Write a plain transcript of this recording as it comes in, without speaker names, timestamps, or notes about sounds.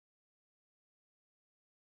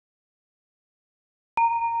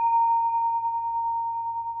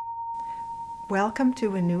Welcome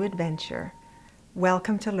to a new adventure.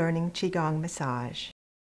 Welcome to learning Qigong massage.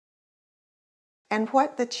 And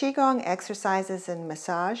what the Qigong exercises and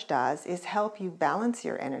massage does is help you balance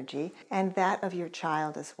your energy and that of your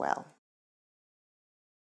child as well.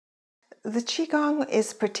 The Qigong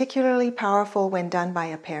is particularly powerful when done by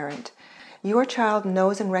a parent. Your child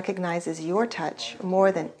knows and recognizes your touch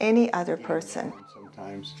more than any other person.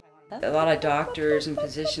 Sometimes. A lot of doctors and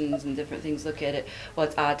physicians and different things look at it, well,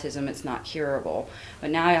 it's autism, it's not curable.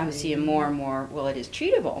 But now I'm seeing more and more, well, it is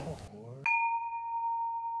treatable.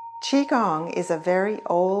 Qigong is a very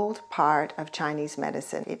old part of Chinese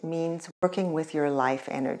medicine. It means working with your life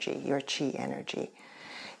energy, your Qi energy.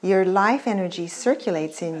 Your life energy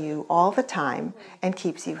circulates in you all the time and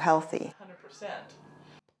keeps you healthy. 100%.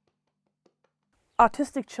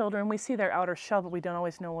 Autistic children, we see their outer shell, but we don't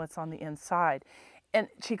always know what's on the inside. And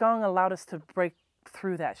Qigong allowed us to break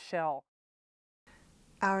through that shell.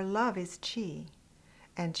 Our love is Qi,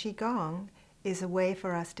 and Qigong is a way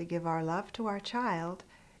for us to give our love to our child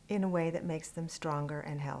in a way that makes them stronger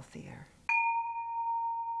and healthier.